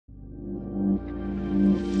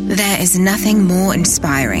is nothing more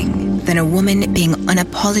inspiring than a woman being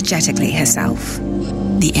unapologetically herself.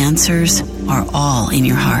 The answers are all in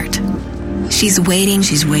your heart. She's waiting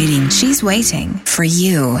for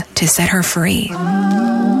you to set her free.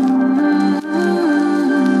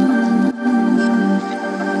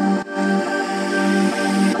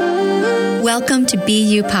 Welcome to Be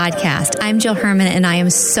You Podcast. I'm Jill Herman, and I am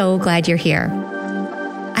so glad you're here.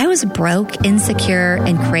 I was broke, insecure,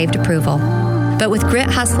 and craved approval. But with grit,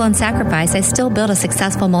 hustle, and sacrifice, I still built a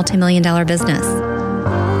successful multi-million-dollar business.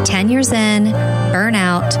 10 years in,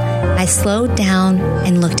 burnout, I slowed down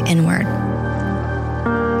and looked inward.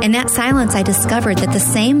 In that silence, I discovered that the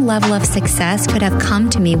same level of success could have come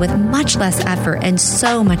to me with much less effort and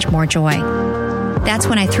so much more joy. That's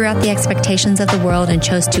when I threw out the expectations of the world and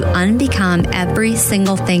chose to unbecome every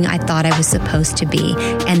single thing I thought I was supposed to be.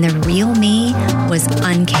 And the real me was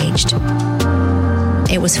uncaged.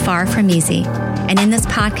 It was far from easy. And in this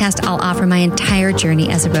podcast, I'll offer my entire journey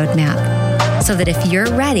as a roadmap so that if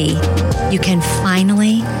you're ready, you can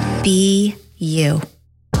finally be you.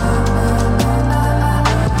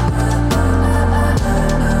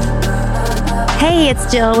 Hey,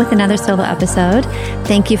 it's Jill with another solo episode.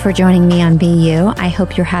 Thank you for joining me on Be You. I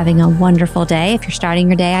hope you're having a wonderful day. If you're starting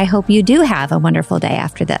your day, I hope you do have a wonderful day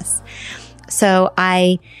after this. So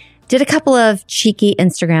I did a couple of cheeky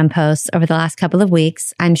Instagram posts over the last couple of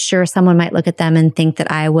weeks. I'm sure someone might look at them and think that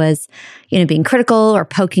I was, being critical or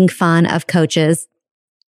poking fun of coaches.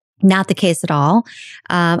 Not the case at all.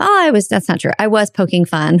 That's not true. I was poking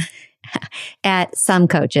fun at some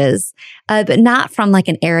coaches, but not from like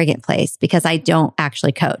an arrogant place, because I don't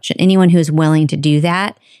actually coach. And anyone who's willing to do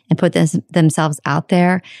that and put themselves out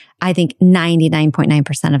there, I think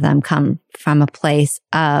 99.9% of them come from a place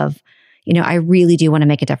of, I really do want to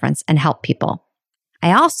make a difference and help people.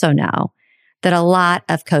 I also know that a lot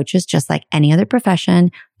of coaches, just like any other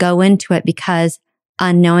profession, go into it because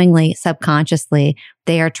unknowingly, subconsciously,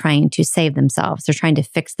 they are trying to save themselves. They're trying to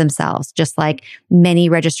fix themselves, just like many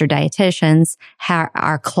registered dietitians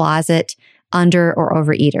are closet under or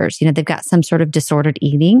overeaters. They've got some sort of disordered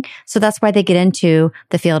eating. So that's why they get into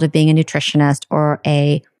the field of being a nutritionist or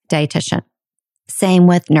a dietitian. Same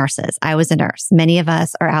with nurses. I was a nurse. Many of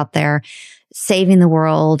us are out there saving the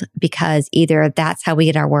world because either that's how we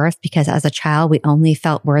get our worth, because as a child, we only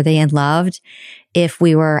felt worthy and loved if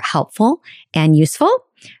we were helpful and useful.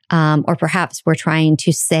 Or perhaps we're trying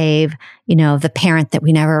to save, the parent that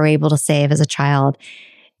we never were able to save as a child.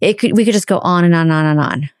 We could just go on and on and on and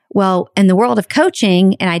on. Well, in the world of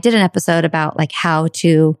coaching, and I did an episode about like how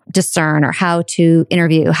to discern or how to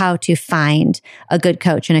interview, how to find a good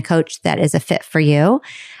coach and a coach that is a fit for you.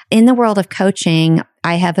 In the world of coaching,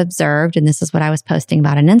 I have observed, and this is what I was posting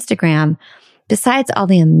about on Instagram, besides all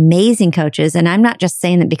the amazing coaches, and I'm not just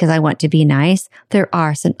saying that because I want to be nice, there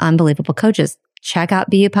are some unbelievable coaches. Check out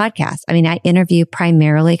Be You Podcast. I interview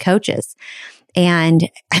primarily coaches, and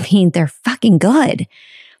they're fucking good.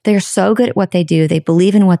 They're so good at what they do. They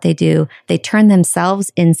believe in what they do. They turn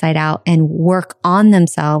themselves inside out and work on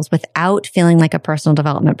themselves without feeling like a personal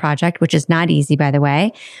development project, which is not easy, by the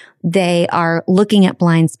way. They are looking at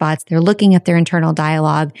blind spots. They're looking at their internal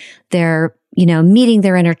dialogue. They're, meeting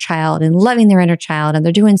their inner child and loving their inner child. And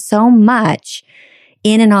they're doing so much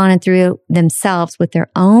in and on and through themselves with their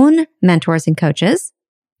own mentors and coaches,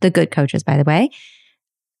 the good coaches, by the way.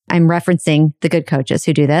 I'm referencing the good coaches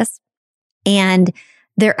who do this. And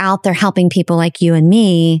they're out there helping people like you and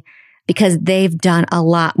me because they've done a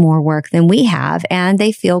lot more work than we have, and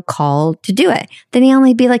they feel called to do it. They may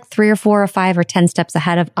only be like 3 or 4 or 5 or 10 steps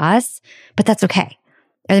ahead of us, but that's okay.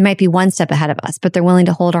 Or they might be 1 step ahead of us, but they're willing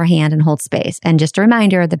to hold our hand and hold space. And just a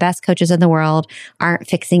reminder, the best coaches in the world aren't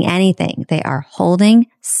fixing anything. They are holding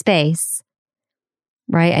space,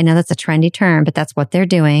 right? I know that's a trendy term, but that's what they're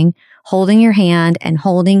doing. Holding your hand and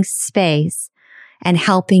holding space and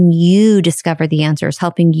helping you discover the answers,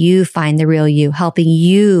 helping you find the real you, helping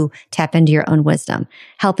you tap into your own wisdom,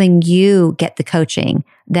 helping you get the coaching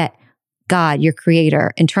that God, your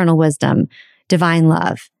creator, internal wisdom, divine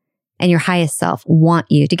love, and your highest self want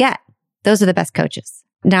you to get. Those are the best coaches.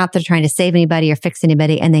 Not that they're trying to save anybody or fix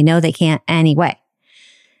anybody, and they know they can't anyway.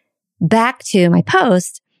 Back to my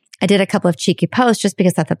post, I did a couple of cheeky posts just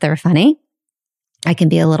because I thought they were funny. I can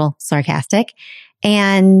be a little sarcastic.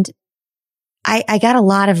 And I got a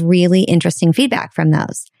lot of really interesting feedback from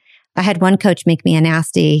those. I had one coach make me a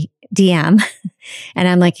nasty DM and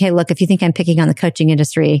I'm like, hey, look, if you think I'm picking on the coaching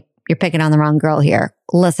industry, you're picking on the wrong girl here.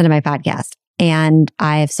 Listen to my podcast. And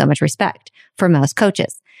I have so much respect for most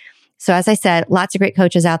coaches. So as I said, lots of great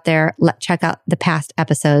coaches out there. Check out the past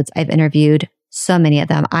episodes. I've interviewed So many of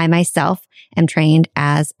them. I myself am trained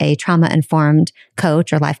as a trauma-informed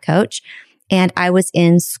coach or life coach. And I was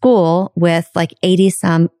in school with like 80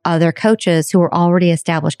 some other coaches who were already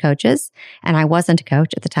established coaches. And I wasn't a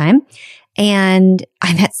coach at the time. And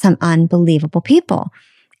I met some unbelievable people.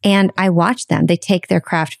 And I watched them. They take their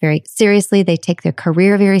craft very seriously. They take their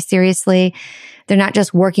career very seriously. They're not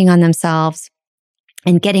just working on themselves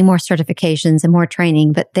and getting more certifications and more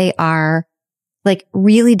training, but they are like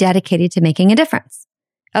really dedicated to making a difference.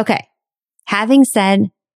 Okay. Having said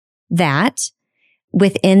that,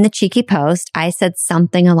 within the cheeky post, I said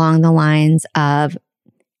something along the lines of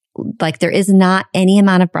like, there is not any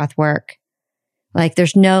amount of breath work. Like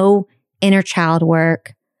there's no inner child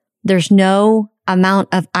work. There's no amount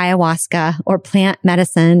of ayahuasca or plant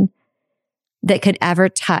medicine that could ever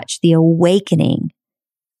touch the awakening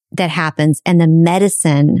that happens and the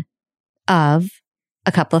medicine of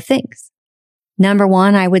a couple of things. Number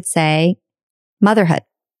one, I would say motherhood.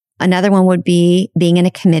 Another one would be being in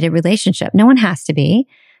a committed relationship. No one has to be,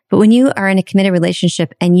 but when you are in a committed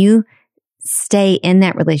relationship and you stay in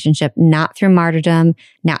that relationship, not through martyrdom,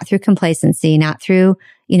 not through complacency, not through,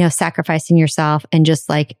 sacrificing yourself and just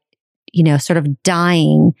like, sort of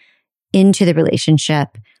dying into the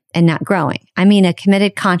relationship and not growing. I mean, a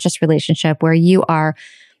committed conscious relationship where you are,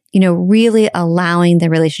 really allowing the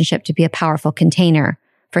relationship to be a powerful container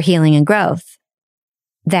for healing and growth.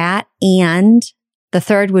 That, and the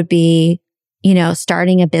third would be,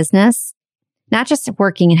 starting a business, not just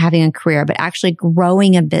working and having a career, but actually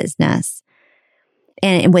growing a business.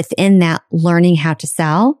 And within that, learning how to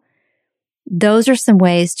sell. Those are some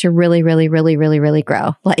ways to really, really, really, really, really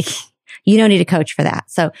grow. Like you don't need a coach for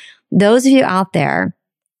that. So those of you out there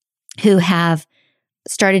who have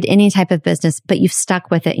started any type of business, but you've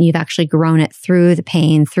stuck with it and you've actually grown it through the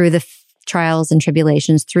pain, through the trials and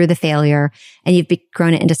tribulations, through the failure, and you've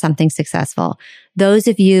grown it into something successful. Those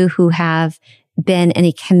of you who have been in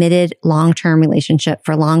a committed long-term relationship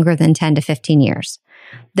for longer than 10 to 15 years.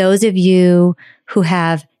 Those of you who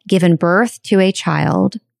have given birth to a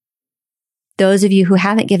child. Those of you who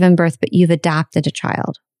haven't given birth, but you've adopted a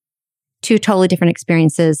child. Two totally different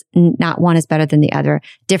experiences. Not one is better than the other.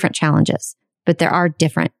 Different challenges, but there are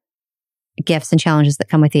different gifts and challenges that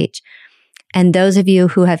come with each. And those of you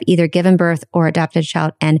who have either given birth or adopted a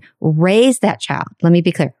child and raised that child, let me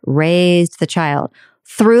be clear, raised the child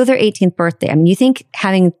through their 18th birthday. I mean, you think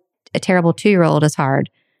having a terrible 2-year-old is hard.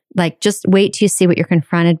 Like, just wait till you see what you're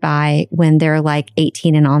confronted by when they're like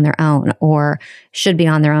 18 and on their own, or should be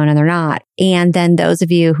on their own and they're not. And then those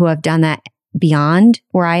of you who have done that beyond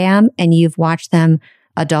where I am, and you've watched them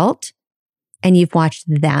adult, and you've watched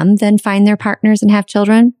them then find their partners and have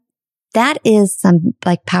children, that is some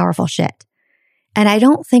like powerful shit. And I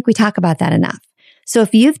don't think we talk about that enough. So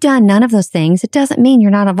if you've done none of those things, it doesn't mean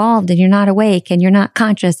you're not evolved and you're not awake and you're not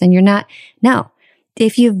conscious and you're not, no.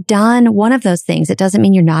 If you've done one of those things, it doesn't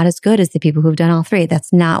mean you're not as good as the people who've done all three.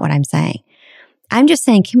 That's not what I'm saying. I'm just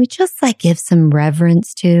saying, can we just like give some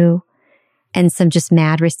reverence to and some just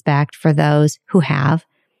mad respect for those who have,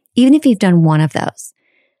 even if you've done one of those.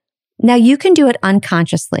 Now you can do it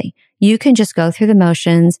unconsciously. You can just go through the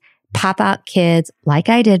motions, pop out kids like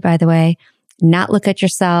I did, by the way, not look at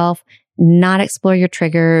yourself, not explore your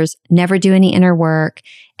triggers, never do any inner work,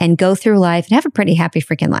 and go through life and have a pretty happy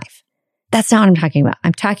freaking life. That's not what I'm talking about.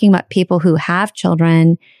 I'm talking about people who have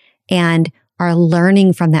children and are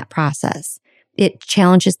learning from that process. It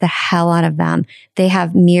challenges the hell out of them. They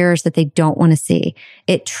have mirrors that they don't want to see.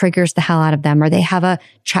 It triggers the hell out of them. Or they have a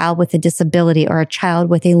child with a disability, or a child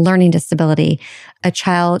with a learning disability, a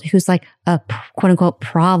child who's like a quote unquote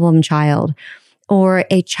problem child, or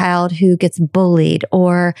a child who gets bullied,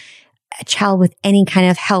 or a child with any kind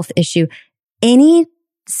of health issue. Any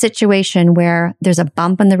situation where there's a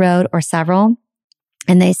bump in the road or several,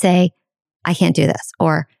 and they say, I can't do this,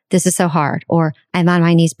 or this is so hard, or I'm on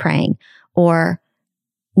my knees praying, or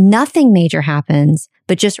nothing major happens,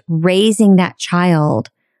 but just raising that child,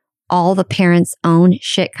 all the parents' own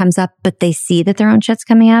shit comes up, but they see that their own shit's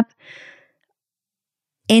coming up.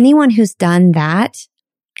 Anyone who's done that,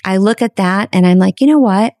 I look at that and I'm like, you know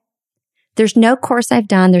what? There's no course I've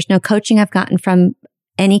done. There's no coaching I've gotten from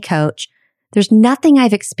any coach. There's nothing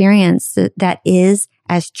I've experienced that is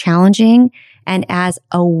as challenging and as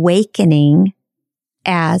awakening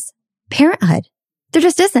as parenthood. There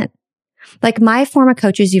just isn't. Like my former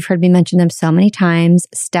coaches, you've heard me mention them so many times,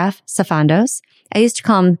 Steph Stefanos. I used to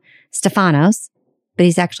call him Stefanos, but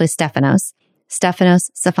he's actually Stefanos.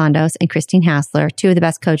 Stefanos Stefanos and Christine Hassler, two of the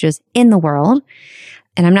best coaches in the world.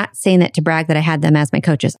 And I'm not saying that to brag that I had them as my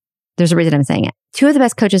coaches. There's a reason I'm saying it. Two of the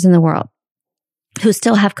best coaches in the world who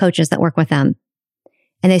still have coaches that work with them.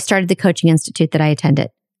 And they started the coaching institute that I attended.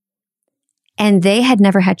 And they had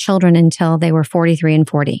never had children until they were 43 and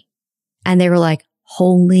 40. And they were like,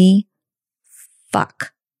 holy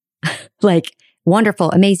fuck. Like,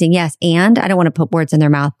 wonderful, amazing, yes. And I don't want to put words in their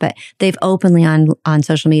mouth, but they've openly on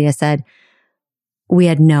social media said, we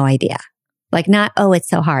had no idea. Like, not, oh, it's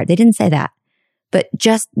so hard. They didn't say that. But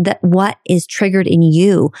just that what is triggered in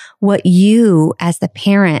you, what you as the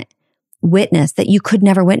parent witness that you could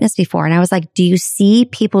never witness before. And I was like, do you see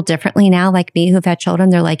people differently now like me who've had children?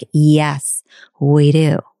 They're like, yes, we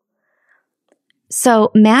do.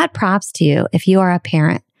 So mad props to you if you are a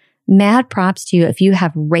parent. Mad props to you if you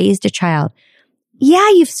have raised a child. Yeah,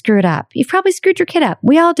 you've screwed up. You've probably screwed your kid up.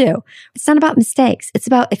 We all do. It's not about mistakes. It's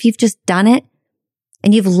about if you've just done it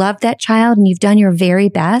and you've loved that child and you've done your very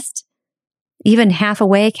best, even half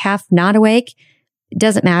awake, half not awake, it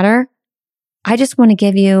doesn't matter. I just want to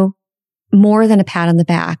give you more than a pat on the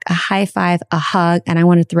back, a high five, a hug, and I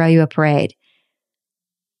want to throw you a parade.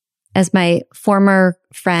 As my former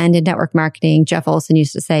friend in network marketing, Jeff Olson,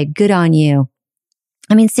 used to say, good on you.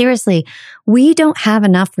 I mean, seriously, we don't have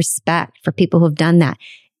enough respect for people who have done that.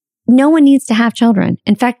 No one needs to have children.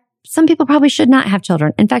 In fact, some people probably should not have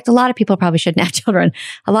children. In fact, a lot of people probably shouldn't have children.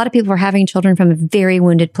 A lot of people are having children from a very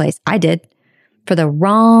wounded place. I did, for the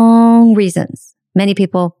wrong reasons. Many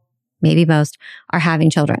people, maybe most, are having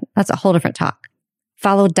children. That's a whole different talk.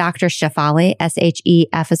 Follow Dr. Shefali,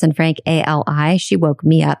 S-H-E-F as in Frank, A-L-I. She woke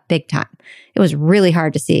me up big time. It was really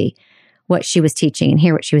hard to see what she was teaching and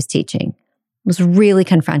hear what she was teaching. It was really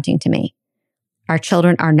confronting to me. Our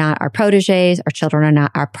children are not our proteges. Our children are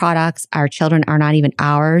not our products. Our children are not even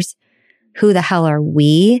ours. Who the hell are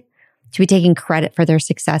we to be taking credit for their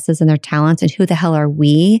successes and their talents? And who the hell are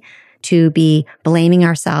we to be blaming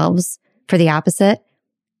ourselves for the opposite?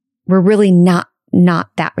 We're really not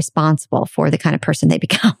that responsible for the kind of person they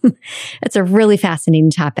become. It's a really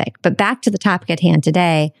fascinating topic. But back to the topic at hand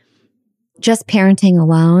today, just parenting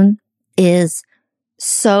alone is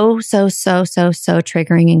so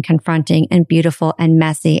triggering and confronting and beautiful and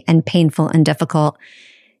messy and painful and difficult,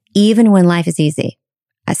 even when life is easy.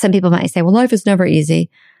 Some people might say, well, life is never easy.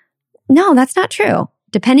 No, that's not true.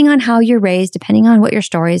 Depending on how you're raised, depending on what your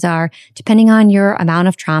stories are, depending on your amount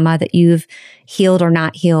of trauma that you've healed or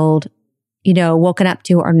not healed, woken up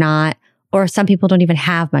to or not, or some people don't even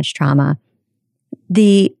have much trauma.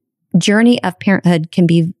 The journey of parenthood can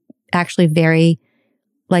be actually very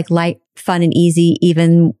light, fun, and easy,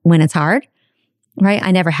 even when it's hard, right?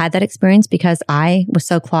 I never had that experience because I was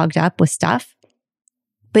so clogged up with stuff.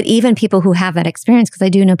 But even people who have that experience, because I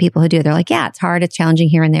do know people who do, they're like, yeah, it's hard, it's challenging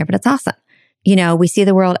here and there, but it's awesome. We see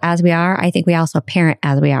the world as we are. I think we also parent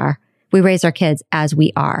as we are. We raise our kids as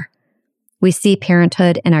we are. We see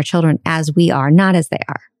parenthood and our children as we are, not as they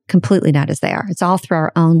are, completely not as they are. It's all through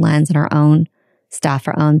our own lens and our own stuff,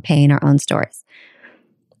 our own pain, our own stories.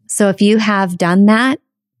 So if you have done that,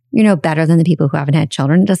 better than the people who haven't had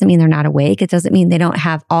children. It doesn't mean they're not awake. It doesn't mean they don't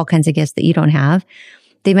have all kinds of gifts that you don't have.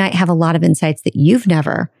 They might have a lot of insights that you've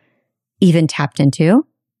never even tapped into.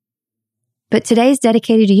 But today's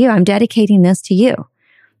dedicated to you. I'm dedicating this to you.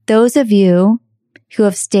 Those of you who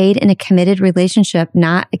have stayed in a committed relationship,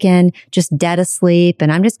 not again, just dead asleep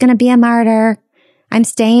and I'm just going to be a martyr. I'm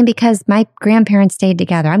staying because my grandparents stayed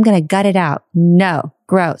together. I'm going to gut it out. No,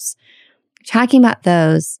 gross. Talking about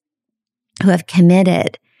those who have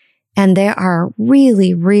committed and they are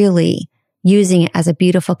really, really using it as a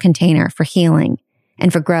beautiful container for healing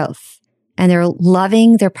and for growth. And they're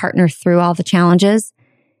loving their partner through all the challenges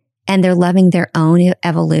and they're loving their own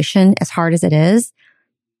evolution as hard as it is.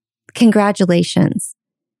 Congratulations.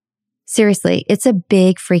 Seriously, it's a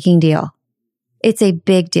big freaking deal. It's a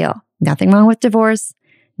big deal. Nothing wrong with divorce.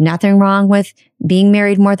 Nothing wrong with being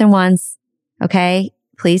married more than once. Okay?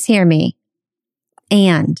 Please hear me.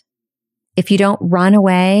 And if you don't run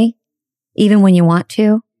away, even when you want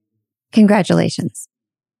to, congratulations.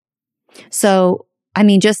 So,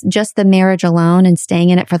 just the marriage alone and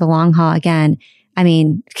staying in it for the long haul again,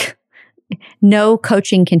 no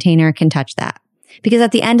coaching container can touch that. Because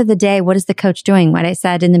at the end of the day, what is the coach doing? What I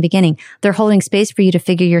said in the beginning, they're holding space for you to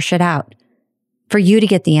figure your shit out, for you to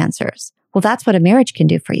get the answers. Well, that's what a marriage can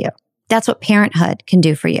do for you. That's what parenthood can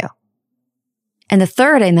do for you. And the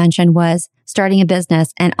third I mentioned was starting a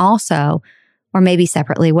business and also, or maybe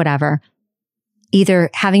separately, whatever, either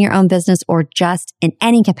having your own business or just in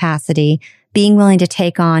any capacity, being willing to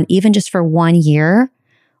take on, even just for 1 year,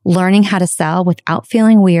 learning how to sell without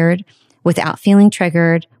feeling weird, without feeling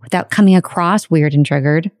triggered, without coming across weird and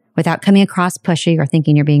triggered, without coming across pushy or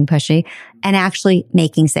thinking you're being pushy, and actually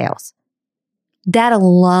making sales. That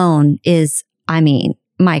alone is,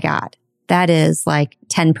 my God, that is like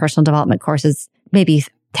 10 personal development courses maybe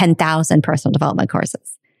 10,000 personal development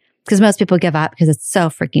courses. Because most people give up because it's so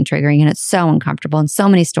freaking triggering and it's so uncomfortable and so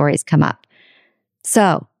many stories come up.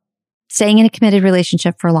 So staying in a committed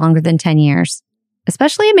relationship for longer than 10 years,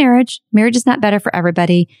 especially a marriage is not better for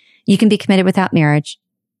everybody. You can be committed without marriage.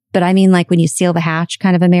 But I mean, like when you seal the hatch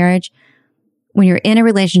kind of a marriage, when you're in a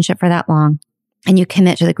relationship for that long and you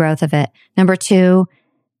commit to the growth of it. Number 2,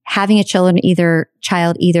 having a child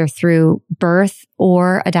either through birth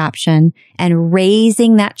or adoption and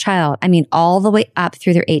raising that child. I mean, all the way up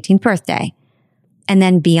through their 18th birthday and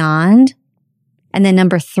then beyond. And then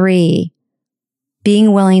number 3,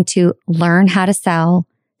 being willing to learn how to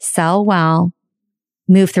sell well,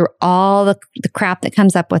 move through all the crap that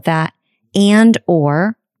comes up with that.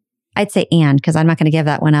 Or I'd say because I'm not going to give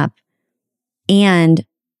that one up. And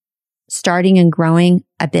starting and growing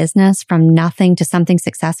a business from nothing to something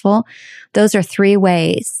successful. Those are 3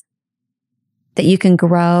 ways that you can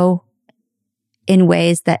grow in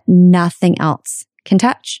ways that nothing else can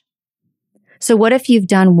touch. So what if you've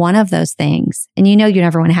done one of those things and you know you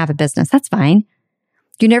never want to have a business? That's fine.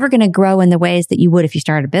 You're never going to grow in the ways that you would if you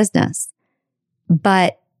started a business.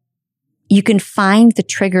 But you can find the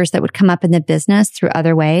triggers that would come up in the business through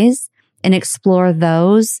other ways and explore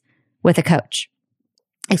those with a coach.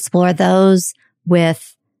 Explore those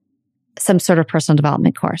with some sort of personal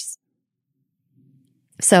development course.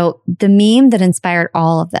 So the meme that inspired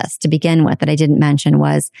all of this to begin with that I didn't mention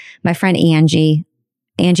was my friend Angie.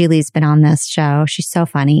 Angie Lee's been on this show. She's so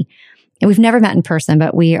funny. And we've never met in person,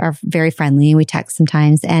 but we are very friendly and we text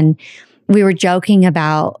sometimes. And we were joking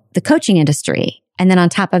about the coaching industry. And then on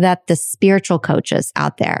top of that, the spiritual coaches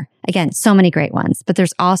out there. Again, so many great ones, but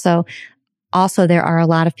there's also there are a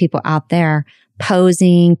lot of people out there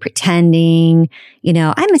posing, pretending, I'm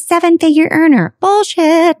a 7-figure earner.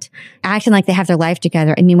 Bullshit. Acting like they have their life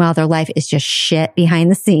together. And meanwhile, their life is just shit behind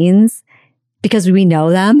the scenes because we know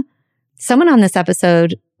them. Someone on this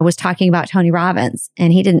episode was talking about Tony Robbins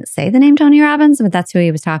and he didn't say the name Tony Robbins, but that's who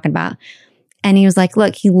he was talking about. And he was like,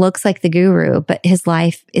 look, he looks like the guru, but his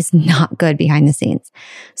life is not good behind the scenes.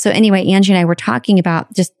 So anyway, Angie and I were talking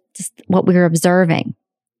about just what we were observing.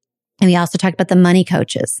 And we also talked about the money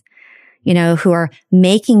coaches, who are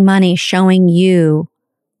making money, showing you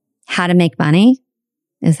how to make money.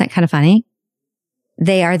 Isn't that kind of funny?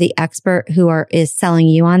 They are the expert is selling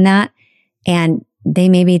you on that. And they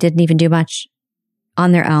maybe didn't even do much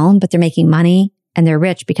on their own, but they're making money and they're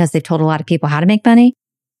rich because they've told a lot of people how to make money.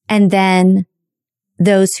 And then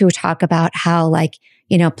those who talk about how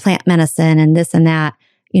plant medicine and this and that,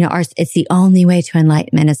 it's the only way to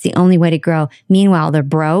enlightenment. It's the only way to grow. Meanwhile, they're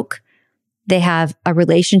broke. They have a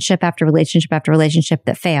relationship after relationship after relationship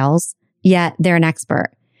that fails, yet they're an expert.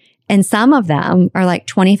 And some of them are like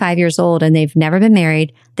 25 years old and they've never been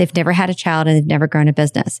married. They've never had a child and they've never grown a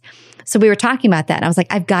business. So we were talking about that. And I was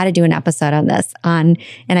like, I've got to do an episode on this and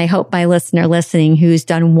I hope my listener listening who's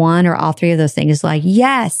done one or all 3 of those things is like,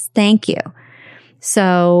 yes, thank you.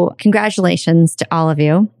 So congratulations to all of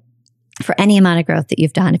you for any amount of growth that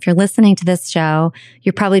you've done. If you're listening to this show,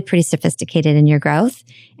 you're probably pretty sophisticated in your growth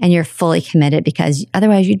and you're fully committed because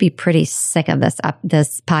otherwise you'd be pretty sick of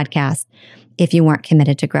this podcast if you weren't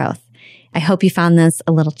committed to growth. I hope you found this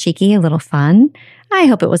a little cheeky, a little fun. I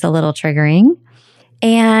hope it was a little triggering.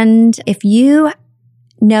 And if you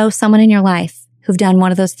know someone in your life who've done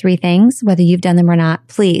one of those 3 things, whether you've done them or not,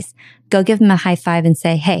 please go give them a high five and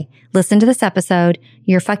say, hey, listen to this episode.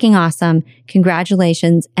 You're fucking awesome.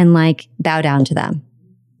 Congratulations. And bow down to them.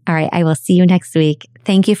 All right. I will see you next week.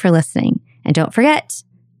 Thank you for listening. And don't forget,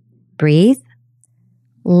 breathe,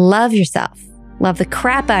 love yourself, love the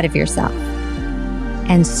crap out of yourself,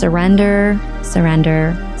 and surrender,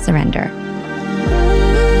 surrender, surrender.